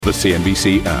The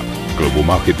CNBC app. Global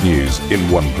market news in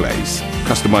one place.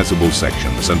 Customizable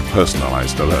sections and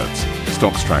personalized alerts.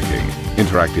 Stocks tracking,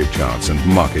 interactive charts and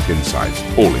market insights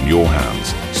all in your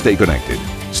hands. Stay connected.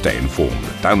 Stay informed.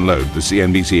 Download the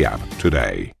CNBC app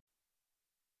today.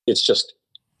 It's just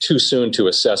too soon to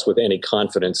assess with any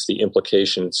confidence the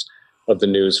implications of the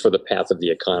news for the path of the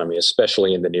economy,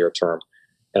 especially in the near term.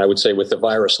 And I would say with the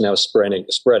virus now spreading,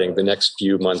 the next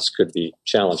few months could be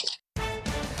challenging.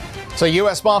 So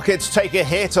U.S. markets take a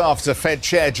hit after Fed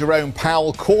Chair Jerome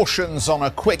Powell cautions on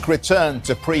a quick return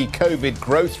to pre-COVID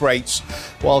growth rates,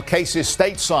 while cases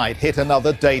stateside hit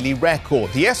another daily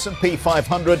record. The S&P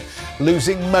 500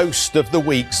 losing most of the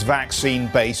week's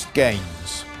vaccine-based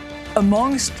gains.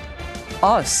 Amongst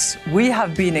us, we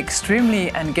have been extremely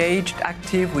engaged,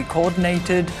 active, we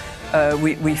coordinated,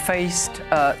 we faced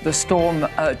the storm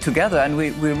together, and we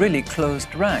really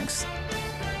closed ranks.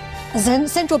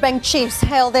 Central bank chiefs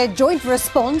hail their joint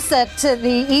response at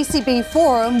the ECB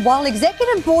forum, while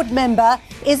Executive Board member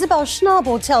Isabel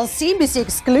Schnabel tells CNBC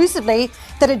exclusively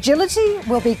that agility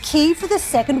will be key for the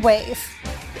second wave.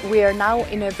 We are now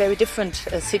in a very different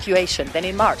situation than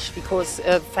in March because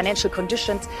financial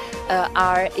conditions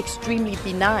are extremely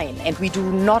benign and we do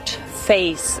not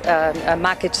face a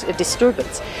market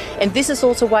disturbance. And this is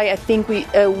also why I think we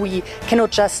cannot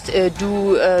just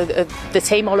do the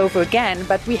same all over again,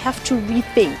 but we have to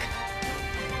rethink.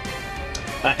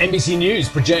 NBC News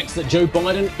projects that Joe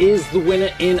Biden is the winner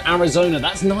in Arizona.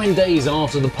 That's 9 days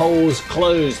after the polls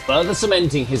closed, further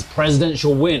cementing his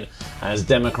presidential win as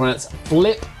Democrats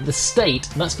flip the state.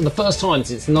 That's for the first time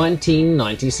since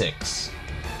 1996.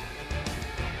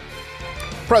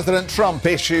 President Trump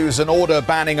issues an order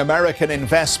banning American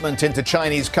investment into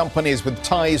Chinese companies with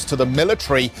ties to the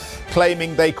military,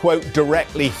 claiming they, quote,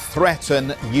 directly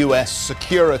threaten U.S.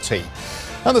 security.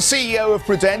 And the CEO of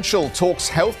Prudential talks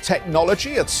health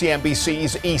technology at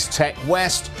CNBC's East Tech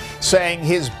West, saying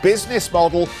his business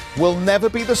model will never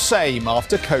be the same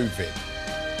after COVID.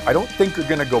 I don't think we're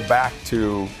going to go back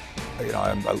to,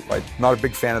 I'm not a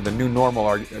big fan of the new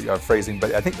normal phrasing,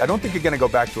 but I don't think you're going to go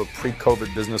back to a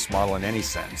pre-COVID business model in any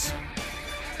sense.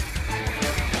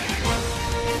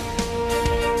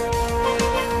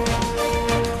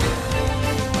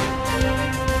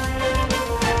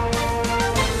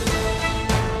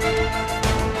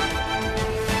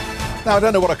 Now, I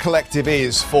don't know what a collective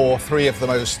is for three of the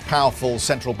most powerful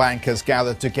central bankers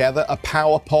gathered together. A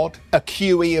power pod, a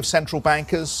QE of central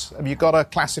bankers. Have you got a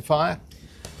classifier?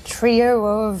 Trio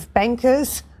of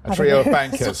bankers. A trio of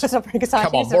bankers.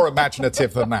 Come on, more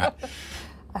imaginative than that.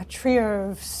 A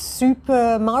trio of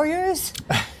Super Marios.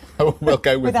 We'll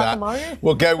go with that.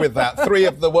 We'll go with that. Three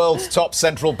of the world's top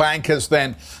central bankers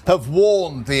then have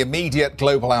warned the immediate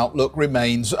global outlook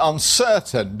remains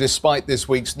uncertain despite this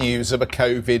week's news of a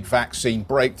COVID vaccine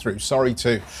breakthrough. Sorry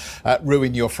to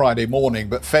ruin your Friday morning,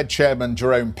 but Fed Chairman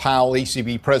Jerome Powell,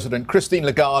 ECB President Christine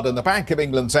Lagarde and the Bank of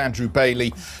England's Andrew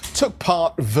Bailey took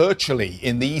part virtually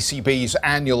in the ECB's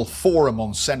annual forum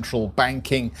on central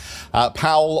banking.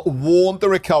 Powell warned the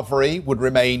recovery would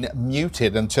remain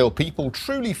muted until people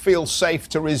truly feel safe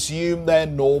to resume their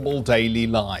normal daily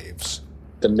lives.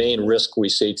 The main risk we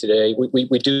see today,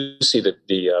 we do see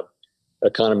the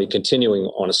economy continuing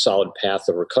on a solid path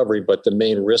of recovery, but the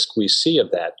main risk we see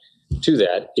of that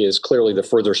is clearly the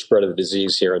further spread of the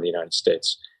disease here in the United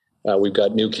States. We've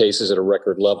got new cases at a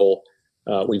record level.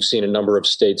 We've seen a number of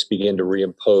states begin to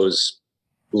reimpose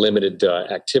limited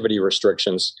activity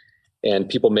restrictions, and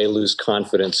people may lose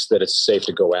confidence that it's safe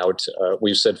to go out.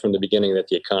 We've said from the beginning that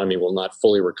the economy will not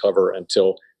fully recover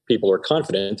until people are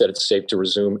confident that it's safe to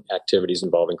resume activities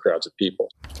involving crowds of people.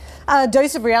 A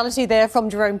dose of reality there from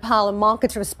Jerome Powell, and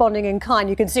markets responding in kind.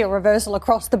 You can see a reversal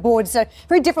across the board. So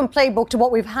very different playbook to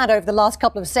what we've had over the last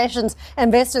couple of sessions.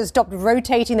 Investors stopped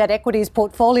rotating that equities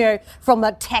portfolio from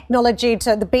technology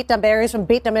to the beat-down areas, from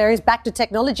beat-down areas back to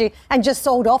technology, and just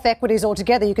sold off equities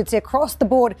altogether. You can see across the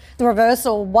board the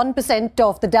reversal, 1%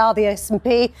 off the Dow, the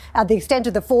S&P. The extent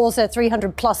of the falls,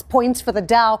 300 plus points for the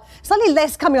Dow. Slightly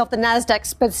less coming off the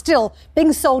Nasdaq, but still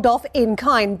being sold off in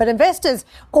kind. But investors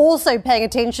also paying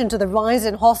attention to the rise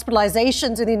in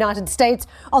hospitalizations in the United States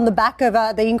on the back of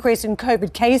the increase in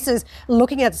COVID cases,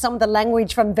 looking at some of the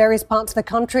language from various parts of the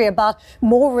country about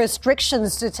more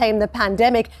restrictions to tame the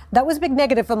pandemic. That was a big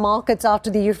negative for markets after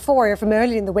the euphoria from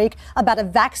earlier in the week about a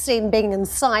vaccine being in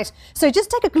sight. So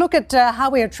just take a look at how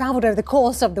we have traveled over the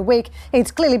course of the week.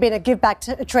 It's clearly been a give back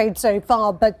trade so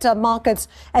far, but markets,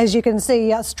 as you can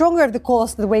see, stronger over the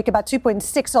course of the week, about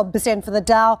 2.6 6% for the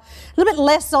Dow, a little bit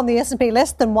less on the S&P,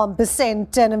 less than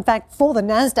 1%. And in fact, for the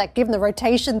Nasdaq, given the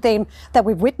rotation theme that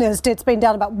we've witnessed, it's been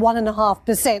down about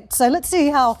 1.5%. So let's see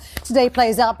how today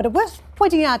plays out. But it's worth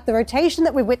pointing out the rotation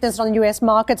that we've witnessed on US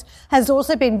markets has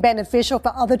also been beneficial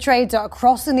for other trades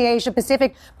across in the Asia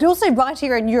Pacific, but also right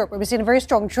here in Europe, where we've seen a very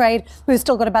strong trade. We've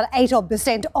still got about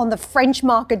 8% on the French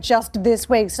market just this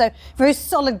week. So very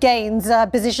solid gains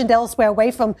positioned elsewhere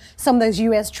away from some of those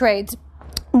US trades.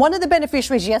 One of the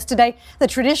beneficiaries yesterday, the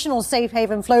traditional safe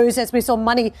haven flows, as we saw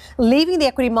money leaving the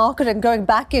equity market and going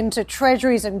back into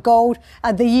treasuries and gold.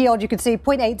 The yield, you can see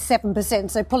 0.87%,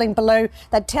 so pulling below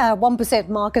that 1%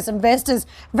 mark as investors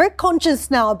very conscious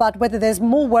now about whether there's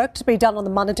more work to be done on the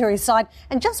monetary side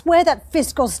and just where that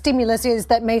fiscal stimulus is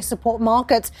that may support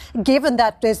markets, given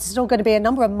that there's still going to be a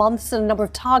number of months and a number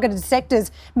of targeted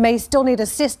sectors may still need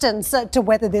assistance to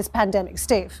weather this pandemic.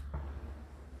 Steve.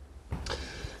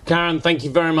 Karen, thank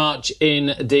you very much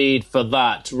indeed for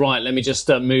that. Right, let me just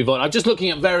move on. I'm just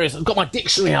looking at I've got my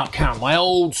dictionary out, Karen, my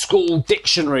old school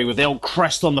dictionary with the old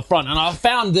crest on the front. And I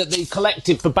found that the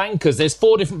collective for bankers, there's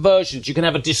 4 different versions. You can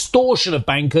have a distortion of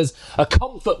bankers, a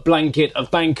comfort blanket of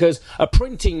bankers, a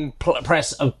printing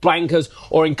press of bankers,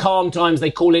 or in calm times,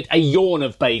 they call it a yawn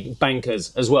of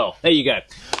bankers as well. There you go.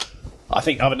 I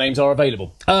think other names are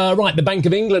available. Right, the Bank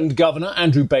of England Governor,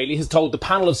 Andrew Bailey, has told the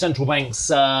panel of central banks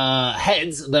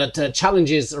heads that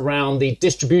challenges around the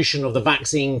distribution of the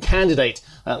vaccine candidate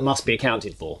must be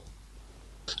accounted for.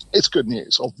 It's good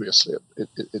news, obviously.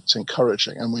 It's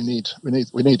encouraging, and we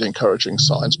need encouraging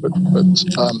signs. But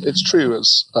it's true,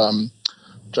 as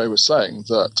Jay was saying,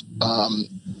 that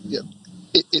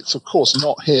it's of course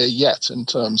not here yet in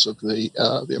terms of the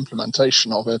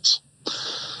implementation of it.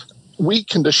 We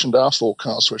conditioned our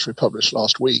forecast, which we published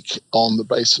last week, on the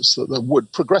basis that there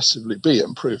would progressively be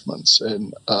improvements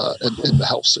in the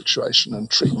health situation and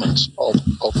treatment of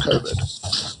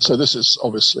COVID. So this is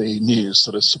obviously news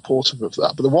that is supportive of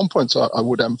that. But the one point I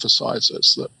would emphasize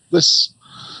is that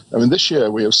this year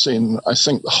we have seen, I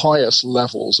think, the highest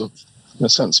levels of, in a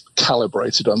sense,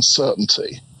 calibrated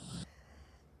uncertainty.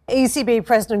 ECB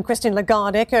President Christine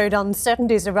Lagarde echoed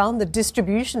uncertainties around the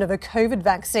distribution of a COVID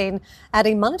vaccine,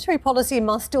 adding monetary policy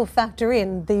must still factor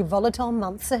in the volatile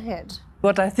months ahead.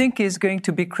 What I think is going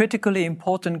to be critically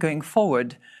important going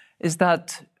forward is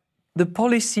that the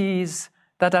policies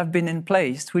that have been in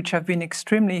place, which have been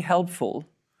extremely helpful,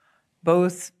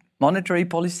 both monetary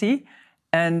policy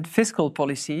and fiscal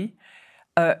policy,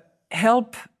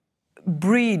 help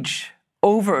bridge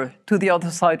over to the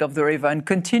other side of the river and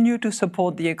continue to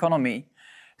support the economy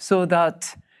so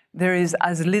that there is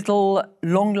as little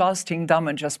long-lasting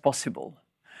damage as possible.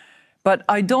 But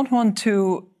I don't want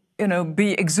to,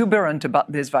 be exuberant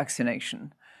about this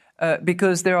vaccination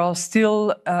because there are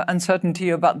still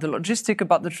uncertainty about the logistic,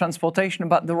 about the transportation,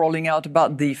 about the rolling out,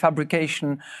 about the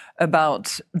fabrication,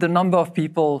 about the number of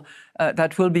people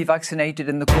that will be vaccinated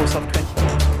in the course of 2020.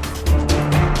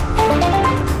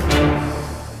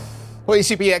 Well,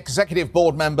 ECB Executive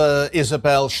Board member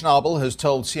Isabel Schnabel has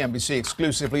told CNBC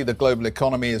exclusively the global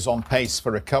economy is on pace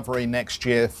for recovery next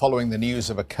year following the news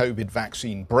of a COVID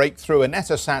vaccine breakthrough.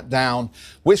 Annetta sat down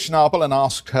with Schnabel and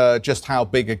asked her just how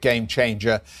big a game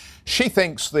changer she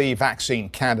thinks the vaccine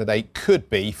candidate could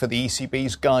be for the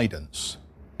ECB's guidance.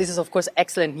 This is, of course,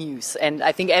 excellent news, and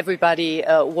I think everybody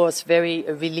was very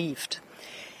relieved.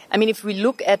 I mean, if we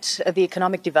look at the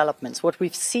economic developments, what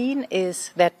we've seen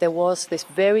is that there was this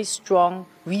very strong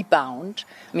rebound,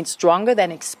 stronger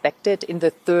than expected in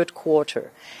the third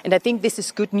quarter. And I think this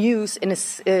is good news in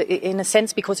a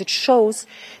sense because it shows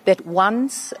that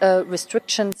once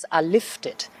restrictions are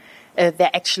lifted,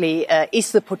 there actually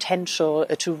is the potential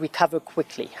to recover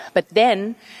quickly. But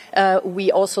then we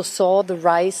also saw the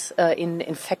rise in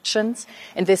infections,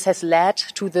 and this has led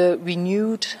to the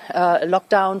renewed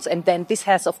lockdowns. And then this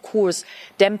has, of course,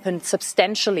 dampened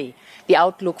substantially the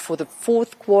outlook for the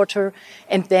fourth quarter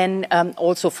and then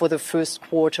also for the first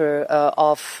quarter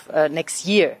of next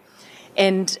year.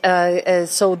 And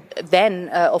so then,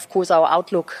 of course, our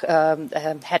outlook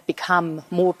had become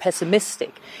more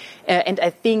pessimistic. And I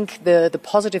think the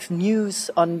positive news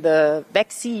on the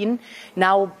vaccine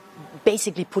now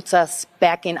basically puts us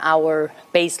back in our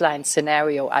baseline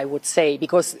scenario, I would say,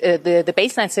 because the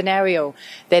baseline scenario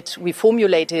that we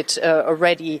formulated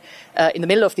already in the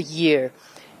middle of the year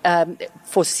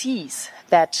foresees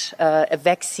that a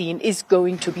vaccine is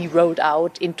going to be rolled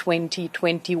out in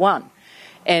 2021.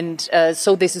 And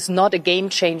so this is not a game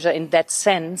changer in that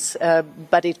sense,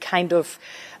 but it kind of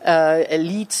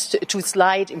leads to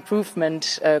slight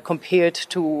improvement compared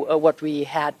to what we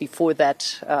had before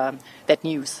that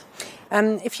news.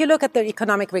 If you look at the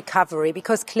economic recovery,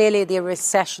 because clearly the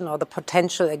recession or the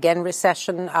potential again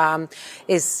recession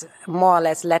is more or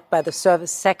less led by the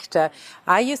service sector,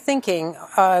 are you thinking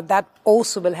that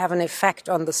also will have an effect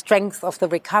on the strength of the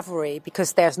recovery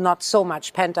because there's not so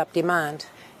much pent-up demand?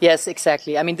 Yes,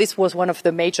 exactly. I mean, this was one of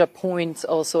the major points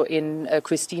also in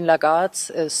Christine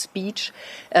Lagarde's speech,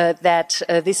 that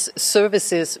this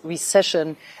services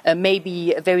recession may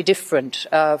be very different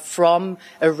from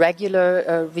a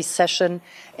regular recession.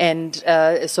 And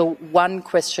so one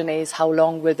question is, how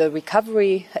long will the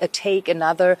recovery take?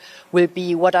 Another will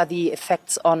be, what are the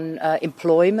effects on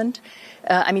employment?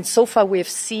 I mean, so far we have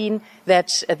seen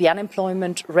that the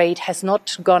unemployment rate has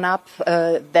not gone up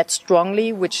that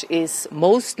strongly, which is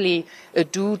mostly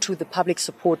due to the public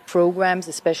support programs,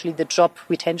 especially the job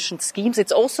retention schemes.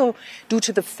 It's also due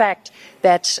to the fact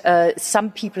that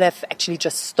some people have actually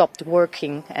just stopped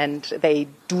working and they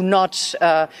do not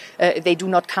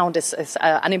count as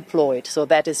unemployed. So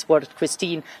that is what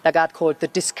Christine Lagarde called the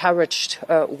discouraged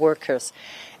workers.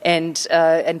 And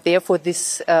therefore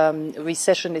this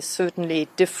recession is certainly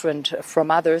different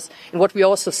from others. And what we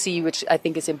also see, which I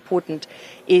think is important,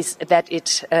 is that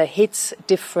it hits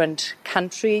different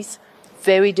countries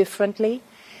very differently,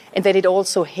 and that it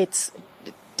also hits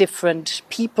different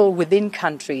people within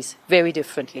countries very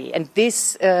differently. And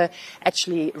this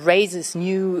actually raises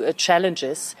new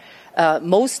challenges,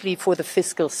 mostly for the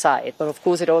fiscal side, but of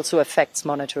course it also affects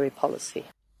monetary policy.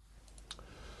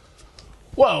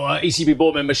 Well, ECB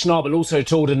board member Schnabel also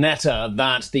told Annette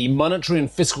that the monetary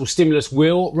and fiscal stimulus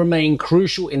will remain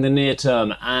crucial in the near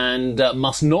term and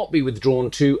must not be withdrawn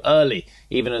too early,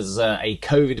 even as a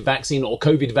COVID vaccine or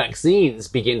COVID vaccines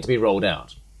begin to be rolled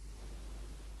out.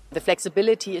 The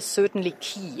flexibility is certainly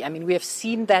key. I mean, we have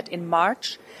seen that in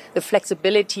March. The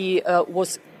flexibility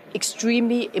was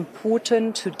extremely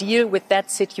important to deal with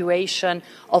that situation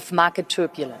of market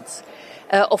turbulence.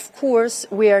 Of course,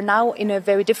 we are now in a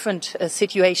very different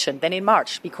situation than in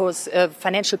March because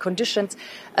financial conditions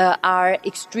are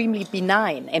extremely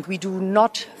benign and we do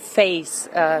not face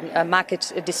a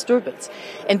market disturbance.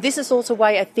 And this is also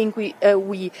why I think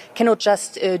we cannot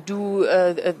just do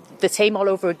the same all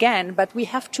over again, but we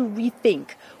have to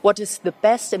rethink what is the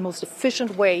best and most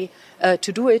efficient way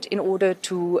to do it in order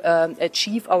to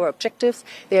achieve our objectives.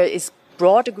 There is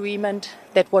broad agreement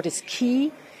that what is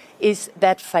key is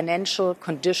that financial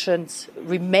conditions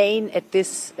remain at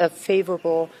this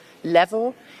favorable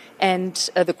level. And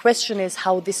the question is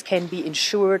how this can be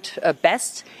ensured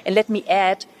best. And let me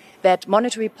add that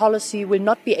monetary policy will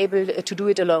not be able to do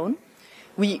it alone.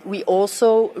 We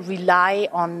also rely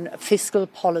on fiscal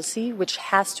policy, which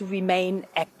has to remain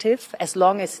active as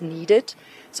long as needed.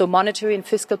 So monetary and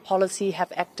fiscal policy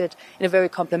have acted in a very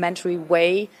complementary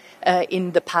way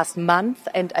in the past month,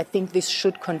 and I think this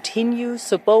should continue.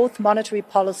 So both monetary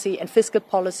policy and fiscal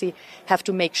policy have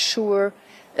to make sure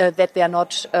that they are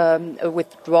not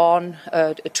withdrawn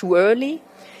too early.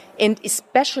 And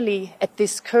especially at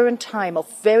this current time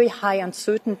of very high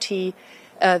uncertainty,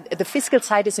 the fiscal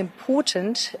side is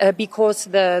important because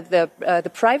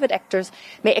the private actors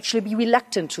may actually be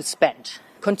reluctant to spend.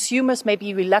 Consumers may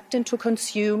be reluctant to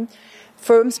consume.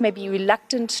 Firms may be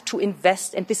reluctant to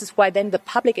invest, and this is why then the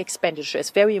public expenditure is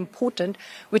very important,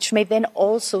 which may then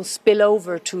also spill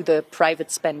over to the private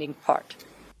spending part.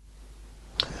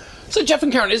 So, Jeff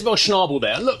and Karen, Isabel Schnabel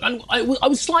there. Look, I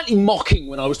was slightly mocking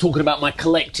when I was talking about my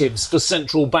collectives for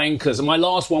central bankers, and my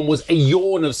last one was a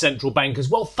yawn of central bankers.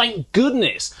 Well, thank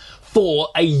goodness for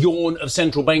a yawn of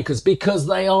central bankers because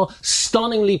they are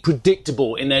stunningly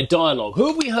predictable in their dialogue. Who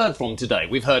have we heard from today?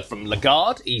 We've heard from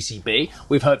Lagarde, ECB.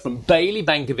 We've heard from Bailey,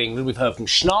 Bank of England. We've heard from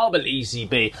Schnabel,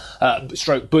 ECB,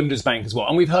 stroke Bundesbank as well.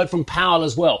 And we've heard from Powell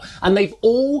as well. And they've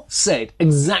all said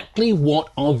exactly what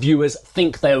our viewers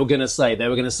think they were going to say. They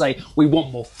were going to say, we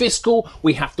want more fiscal.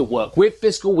 We have to work with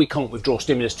fiscal. We can't withdraw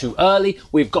stimulus too early.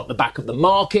 We've got the back of the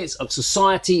markets, of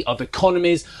society, of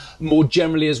economies, more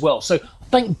generally as well. So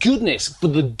thank goodness for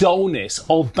the dullness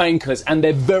of bankers and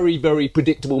their very, very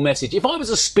predictable message. If I was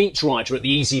a speechwriter at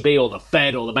the ECB or the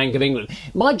Fed or the Bank of England,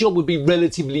 my job would be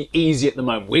relatively easy at the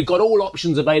moment. We've got all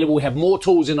options available. We have more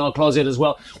tools in our closet as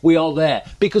well. We are there.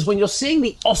 Because when you're seeing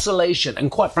the oscillation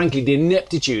and, quite frankly, the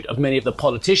ineptitude of many of the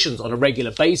politicians on a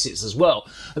regular basis as well,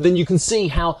 then you can see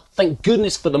how, thank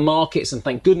goodness for the markets and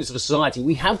thank goodness for society,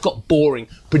 we have got boring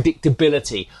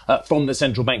predictability from the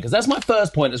central bankers. That's my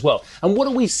first point as well. And what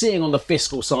are we seeing on the fiscal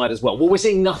side as well? Well, we're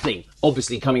seeing nothing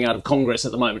obviously coming out of Congress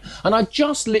at the moment. And I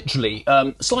just literally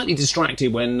slightly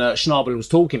distracted when Schnabel was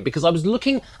talking, because I was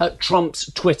looking at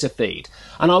Trump's Twitter feed,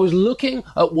 and I was looking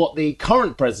at what the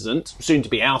current president, soon to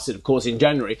be ousted, of course, in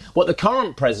January, what the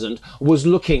current president was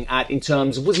looking at in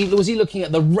terms of, was he looking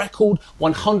at the record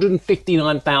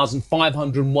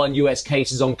 159,501 US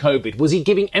cases on COVID? Was he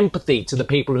giving empathy to the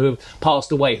people who have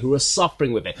passed away, who are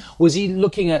suffering with it? Was he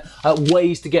looking at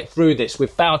ways to get through this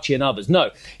with Fauci and others?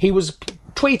 No, he was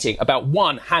tweeting about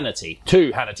 1, Hannity,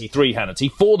 2, Hannity, 3, Hannity,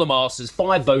 4, the Masters,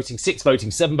 5, voting, 6, voting,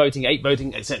 7, voting, 8,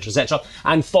 voting, etc.,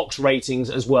 and Fox ratings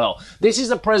as well. This is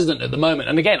a president at the moment,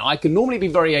 and again, I can normally be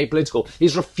very apolitical,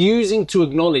 is refusing to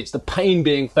acknowledge the pain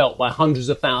being felt by hundreds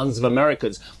of thousands of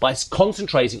Americans by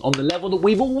concentrating on the level that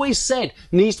we've always said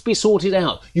needs to be sorted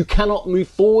out. You cannot move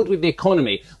forward with the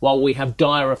economy while we have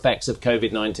dire effects of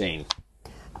COVID-19.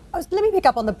 Let me pick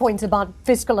up on the point about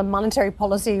fiscal and monetary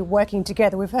policy working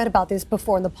together. We've heard about this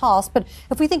before in the past, but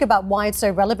if we think about why it's so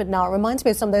relevant now, it reminds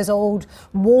me of some of those old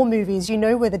war movies. You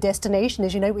know where the destination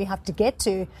is, you know where you have to get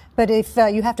to, but if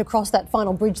you have to cross that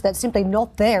final bridge that's simply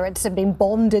not there, it's been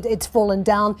bombed, it's fallen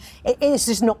down, it's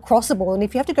just not crossable. And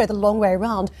if you have to go the long way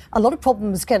around, a lot of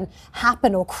problems can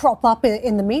happen or crop up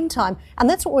in the meantime. And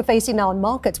that's what we're facing now in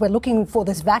markets. We're looking for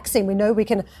this vaccine. We know we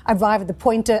can arrive at the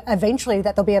point eventually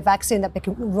that there'll be a vaccine that we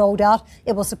can rolled out.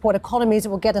 It will support economies. It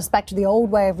will get us back to the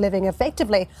old way of living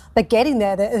effectively. But getting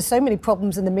there are so many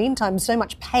problems in the meantime, so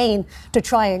much pain to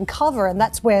try and cover. And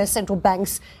that's where central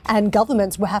banks and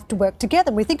governments will have to work together.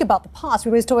 And we think about the past.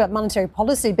 We always talk about monetary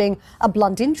policy being a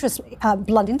blunt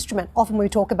instrument. Often we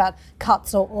talk about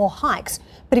cuts or hikes.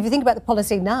 But if you think about the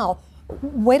policy now,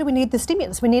 where do we need the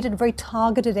stimulus? We need it in very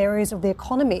targeted areas of the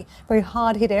economy, very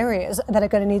hard-hit areas that are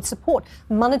going to need support.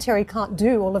 Monetary can't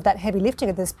do all of that heavy lifting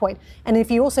at this point. And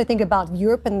if you also think about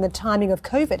Europe and the timing of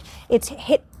COVID, it's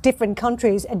hit different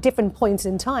countries at different points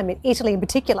in time, in Italy in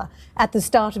particular, at the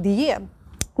start of the year.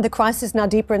 The crisis now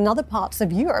deeper in other parts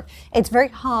of Europe. It's very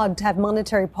hard to have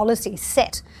monetary policy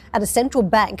set at a central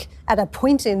bank at a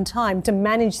point in time to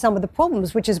manage some of the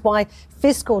problems, which is why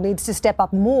fiscal needs to step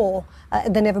up more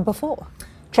than ever before.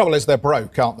 Trouble is they're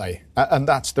broke, aren't they? And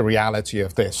that's the reality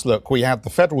of this. Look, we had the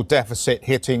federal deficit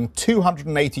hitting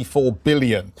 $284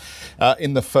 billion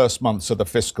in the first months of the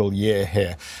fiscal year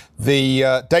here.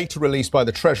 The data released by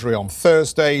the Treasury on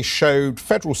Thursday showed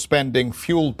federal spending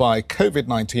fueled by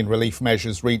COVID-19 relief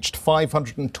measures reached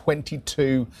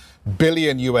 $522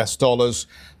 billion US.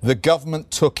 The government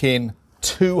took in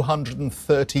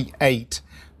 $238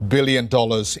 billion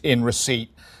in receipt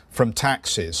from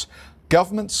taxes.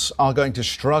 Governments are going to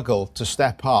struggle to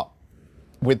step up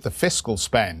with the fiscal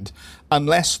spend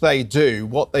unless they do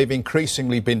what they've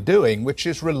increasingly been doing, which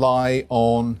is rely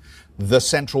on the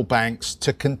central banks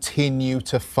to continue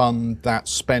to fund that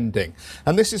spending.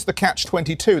 And this is the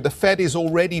catch-22. The Fed is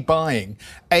already buying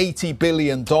 $80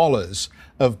 billion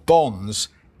of bonds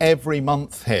every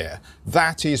month here.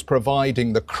 That is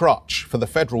providing the crutch for the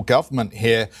federal government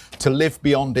here to live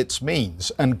beyond its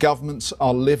means, and governments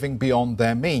are living beyond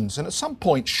their means. And at some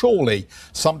point, surely,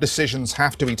 some decisions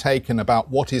have to be taken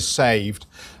about what is saved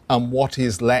and what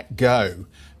is let go,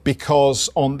 because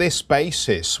on this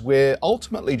basis, we're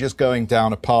ultimately just going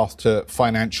down a path to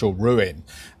financial ruin.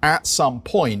 At some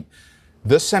point,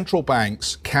 the central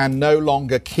banks can no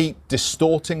longer keep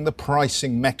distorting the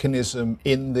pricing mechanism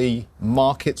in the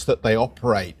markets that they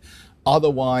operate.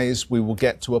 Otherwise, we will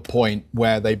get to a point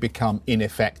where they become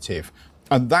ineffective.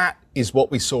 And that is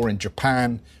what we saw in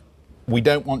Japan. We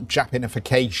don't want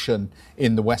Japanification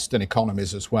in the Western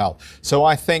economies as well. So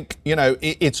I think,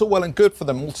 it's all well and good for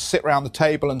them all to sit around the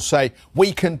table and say,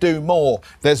 we can do more.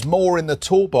 There's more in the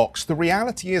toolbox. The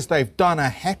reality is they've done a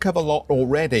heck of a lot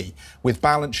already with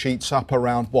balance sheets up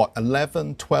around,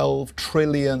 $11-12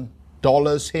 trillion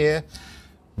here.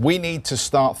 We need to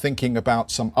start thinking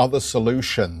about some other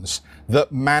solutions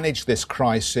that manage this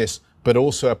crisis, but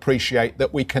also appreciate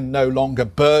that we can no longer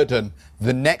burden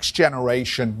the next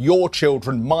generation, your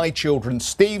children, my children,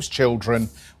 Steve's children,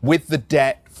 with the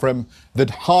debt from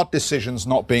the hard decisions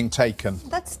not being taken.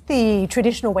 That's the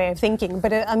traditional way of thinking,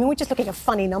 but we're just looking at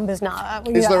funny numbers now.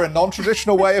 Is there a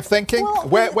non-traditional way of thinking?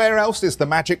 Well, where else is the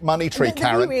magic money tree,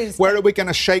 Karen? Where are we going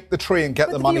to shake the tree and get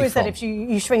the money from? The view is that if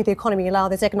you shrink the economy, allow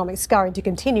this economic scarring to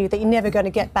continue, that you're never going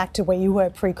to get back to where you were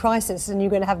pre-crisis, and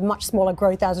you're going to have much smaller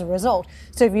growth as a result.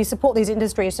 So if you support these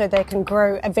industries so they can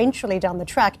grow eventually down the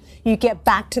track, you get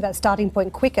back to that starting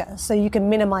point quicker, so you can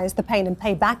minimise the pain and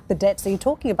pay back the debts that you're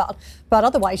talking about. But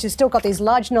otherwise, you've still got these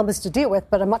large numbers to deal with,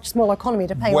 but a much smaller economy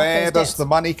to pay off those debts. Where does the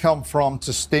money come from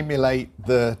to stimulate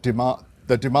the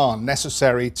the demand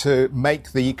necessary to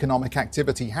make the economic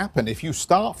activity happen. If you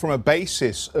start from a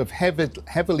basis of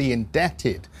heavily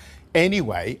indebted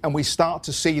anyway, and we start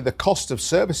to see the cost of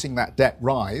servicing that debt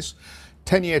rise,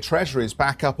 10-year Treasuries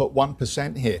back up at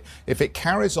 1% here. If it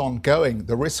carries on going,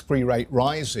 the risk-free rate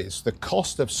rises, the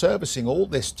cost of servicing all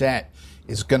this debt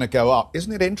is going to go up.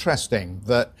 Isn't it interesting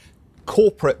that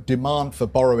corporate demand for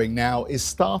borrowing now is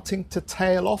starting to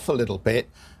tail off a little bit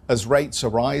as rates are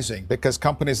rising, because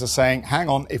companies are saying, hang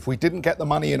on, if we didn't get the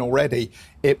money in already,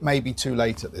 it may be too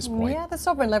late at this point. Yeah, the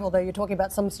sovereign level, though, you're talking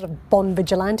about some sort of bond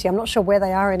vigilante. I'm not sure where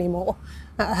they are anymore.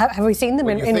 Have we seen them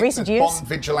in recent years? Bond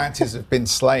vigilantes have been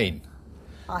slain.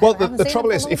 Well, the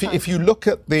trouble is, if you look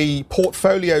at the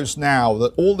portfolios now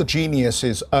that all the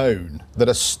geniuses own that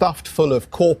are stuffed full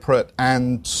of corporate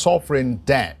and sovereign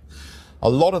debt, a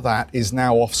lot of that is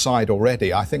now offside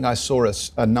already. I think I saw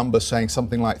a number saying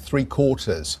something like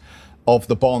 3/4 of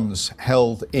the bonds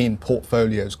held in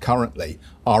portfolios currently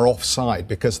are offside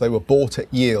because they were bought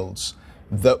at yields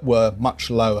that were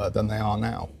much lower than they are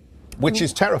now, which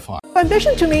is terrifying.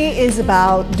 Ambition to me is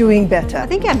about doing better. I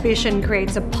think ambition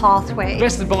creates a pathway. The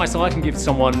best advice I can give to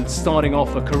someone starting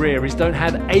off a career is don't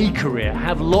have a career,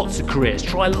 have lots of careers,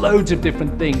 try loads of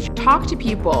different things. Talk to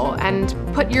people and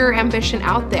put your ambition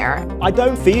out there. I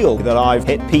don't feel that I've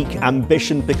hit peak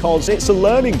ambition because it's a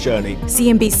learning journey.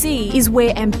 CNBC is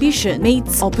where ambition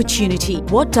meets opportunity.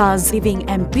 What does living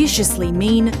ambitiously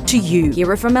mean to you?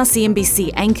 Hear it from our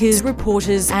CNBC anchors,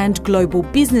 reporters and global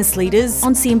business leaders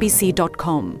on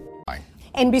CNBC.com.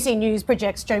 NBC News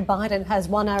projects Joe Biden has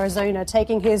won Arizona,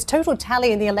 taking his total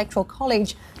tally in the Electoral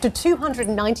College to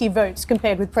 290 votes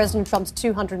compared with President Trump's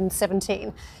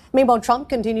 217. Meanwhile, Trump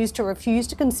continues to refuse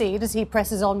to concede as he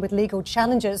presses on with legal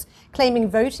challenges, claiming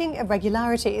voting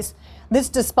irregularities. This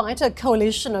despite a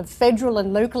coalition of federal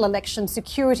and local election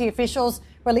security officials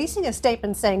releasing a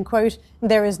statement saying, quote,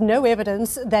 there is no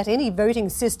evidence that any voting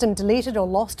system deleted or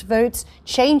lost votes,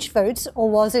 changed votes, or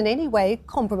was in any way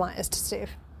compromised.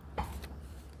 Steve.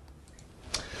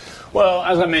 Well,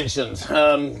 as I mentioned,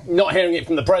 not hearing it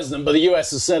from the president, but the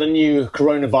US has set a new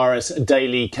coronavirus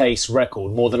daily case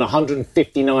record. More than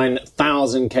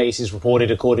 159,000 cases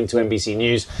reported, according to NBC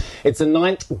News. It's the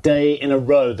 9th day in a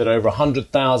row that over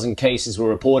 100,000 cases were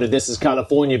reported. This as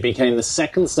California became the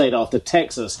second state after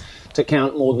Texas to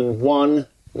count more than 1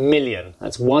 million.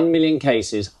 That's 1 million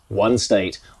cases, one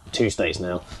state, 2 states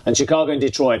now. And Chicago and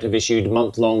Detroit have issued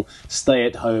month-long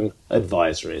stay-at-home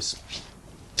advisories.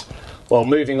 Well,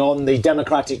 moving on, the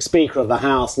Democratic Speaker of the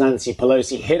House, Nancy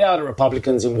Pelosi, hit out at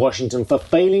Republicans in Washington for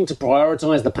failing to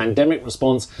prioritize the pandemic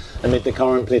response amid the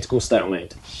current political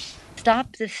stalemate.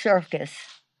 Stop the circus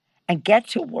and get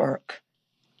to work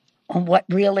on what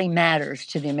really matters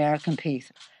to the American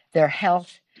people, their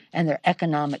health and their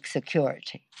economic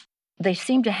security. They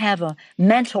seem to have a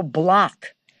mental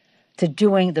block to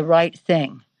doing the right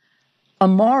thing, a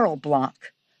moral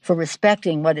block for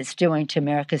respecting what it's doing to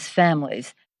America's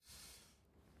families.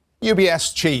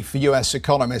 UBS chief US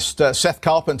economist Seth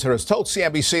Carpenter has told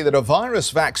CNBC that a virus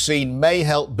vaccine may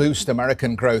help boost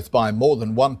American growth by more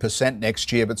than 1%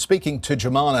 next year. But speaking to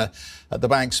Germana at the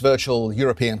bank's virtual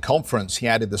European conference, he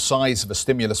added the size of a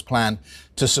stimulus plan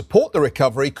to support the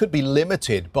recovery could be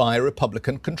limited by a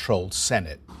Republican-controlled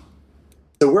Senate.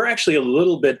 So we're actually a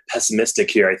little bit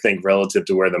pessimistic here, I think, relative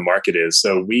to where the market is.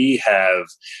 So we have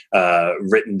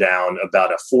written down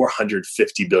about a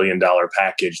 $450 billion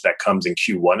package that comes in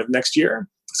Q1 of next year.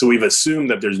 So we've assumed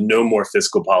that there's no more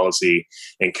fiscal policy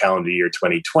in calendar year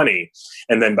 2020.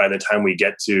 And then by the time we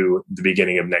get to the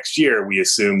beginning of next year, we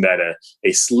assume that a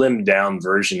slimmed down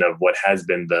version of what has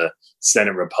been the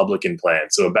Senate Republican plan,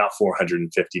 so about $450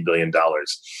 billion.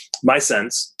 My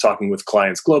sense, talking with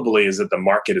clients globally, is that the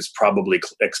market is probably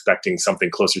expecting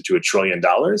something closer to $1 trillion.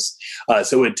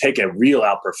 So it would take a real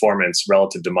outperformance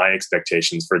relative to my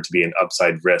expectations for it to be an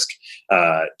upside risk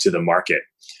to the market.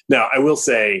 Now, I will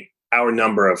say, our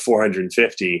number of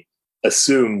 450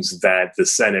 assumes that the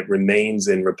Senate remains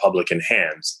in Republican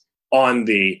hands on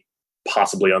the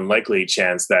possibly unlikely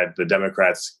chance that the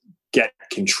Democrats get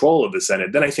control of the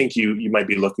Senate. Then I think you might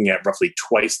be looking at roughly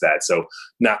twice that, so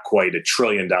not quite $1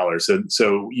 trillion.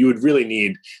 So you would really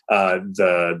need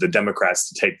the Democrats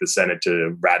to take the Senate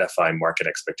to ratify market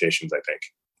expectations, I think.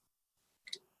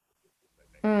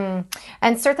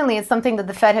 And certainly it's something that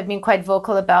the Fed have been quite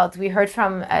vocal about. We heard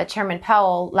from Chairman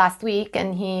Powell last week,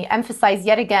 and he emphasized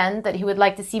yet again that he would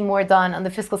like to see more done on the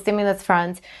fiscal stimulus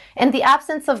front. In the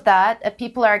absence of that,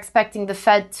 people are expecting the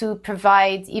Fed to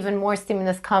provide even more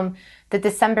stimulus come the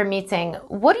December meeting.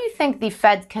 What do you think the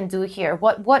Fed can do here?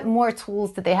 What more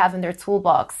tools do they have in their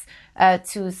toolbox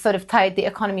to sort of tide the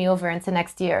economy over into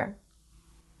next year?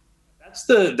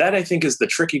 That I think is the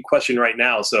tricky question right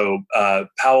now. So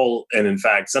Powell and in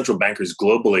fact central bankers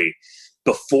globally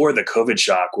before the COVID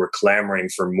shock were clamoring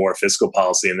for more fiscal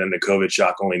policy, and then the COVID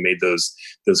shock only made those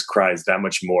cries that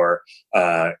much more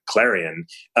clarion.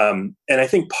 And I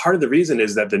think part of the reason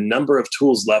is that the number of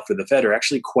tools left for the Fed are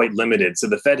actually quite limited. So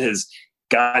the Fed has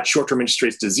got short-term interest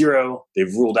rates to zero.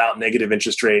 They've ruled out negative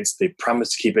interest rates. They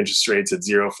promised to keep interest rates at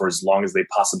zero for as long as they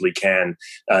possibly can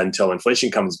until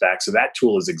inflation comes back. So that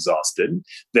tool is exhausted.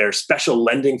 Their special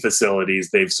lending facilities,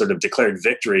 they've sort of declared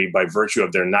victory by virtue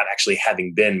of there not actually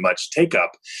having been much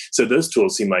take-up. So those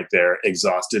tools seem like they're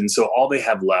exhausted. And so all they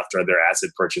have left are their asset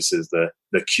purchases, the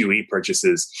QE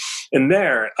purchases. And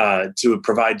there, to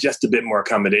provide just a bit more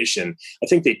accommodation, I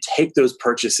think they take those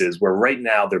purchases where right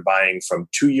now they're buying from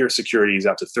 2-year securities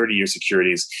out to 30-year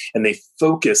securities, and they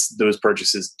focus those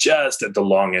purchases just at the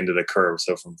long end of the curve,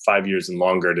 so from 5 years and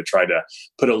longer, to try to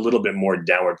put a little bit more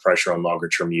downward pressure on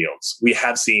longer-term yields. We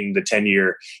have seen the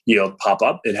 10-year yield pop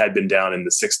up. It had been down in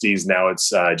the 60s. Now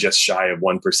it's just shy of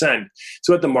 1%.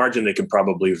 So at the margin, they could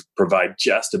probably provide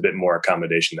just a bit more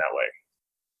accommodation that way.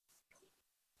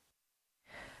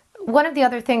 One of the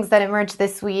other things that emerged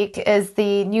this week is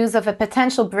the news of a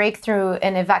potential breakthrough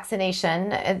in a vaccination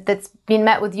that's been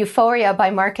met with euphoria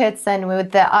by markets and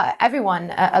with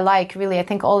everyone alike, really. I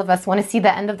think all of us want to see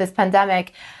the end of this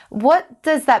pandemic. What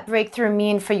does that breakthrough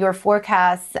mean for your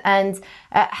forecasts, and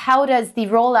how does the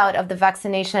rollout of the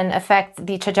vaccination affect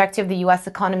the trajectory of the U.S.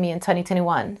 economy in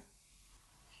 2021?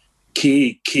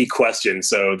 Key question.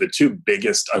 So the two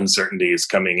biggest uncertainties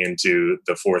coming into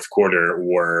the fourth quarter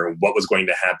were what was going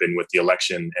to happen with the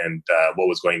election and what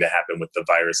was going to happen with the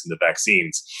virus and the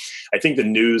vaccines. I think the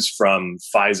news from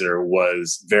Pfizer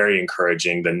was very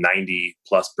encouraging. The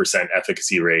 90+%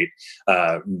 efficacy rate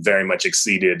very much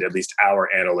exceeded at least our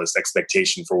analyst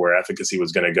expectation for where efficacy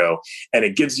was going to go. And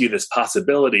it gives you this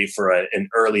possibility for an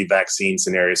early vaccine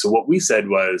scenario. So what we said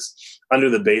was, under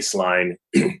the baseline,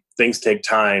 things take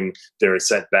time, there are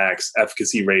setbacks,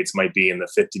 efficacy rates might be in the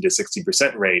 50 to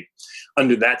 60% rate.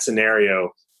 Under that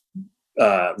scenario,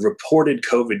 reported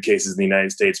COVID cases in the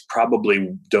United States probably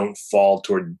don't fall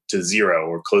to zero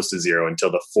or close to zero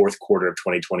until the fourth quarter of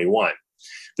 2021.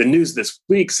 The news this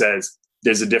week says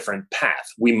there's a different path.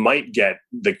 We might get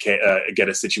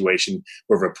a situation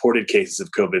where reported cases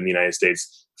of COVID in the United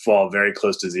States fall very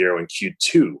close to zero in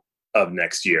Q2 of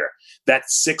next year. That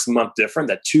 6-month difference,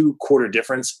 that 2-quarter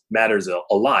difference matters a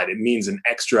lot. It means an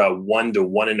extra 1 to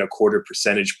 1.25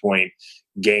 percentage point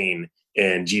gain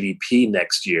in GDP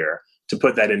next year. To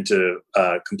put that into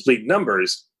complete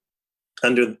numbers,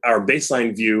 under our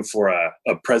baseline view for a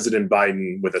President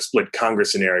Biden with a split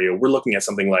Congress scenario, we're looking at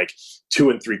something like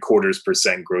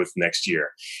 2.75% growth next year.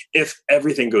 If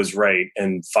everything goes right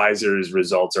and Pfizer's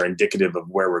results are indicative of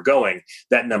where we're going,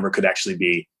 that number could actually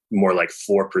be more like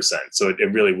 4%. So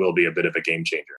it really will be a bit of a game changer.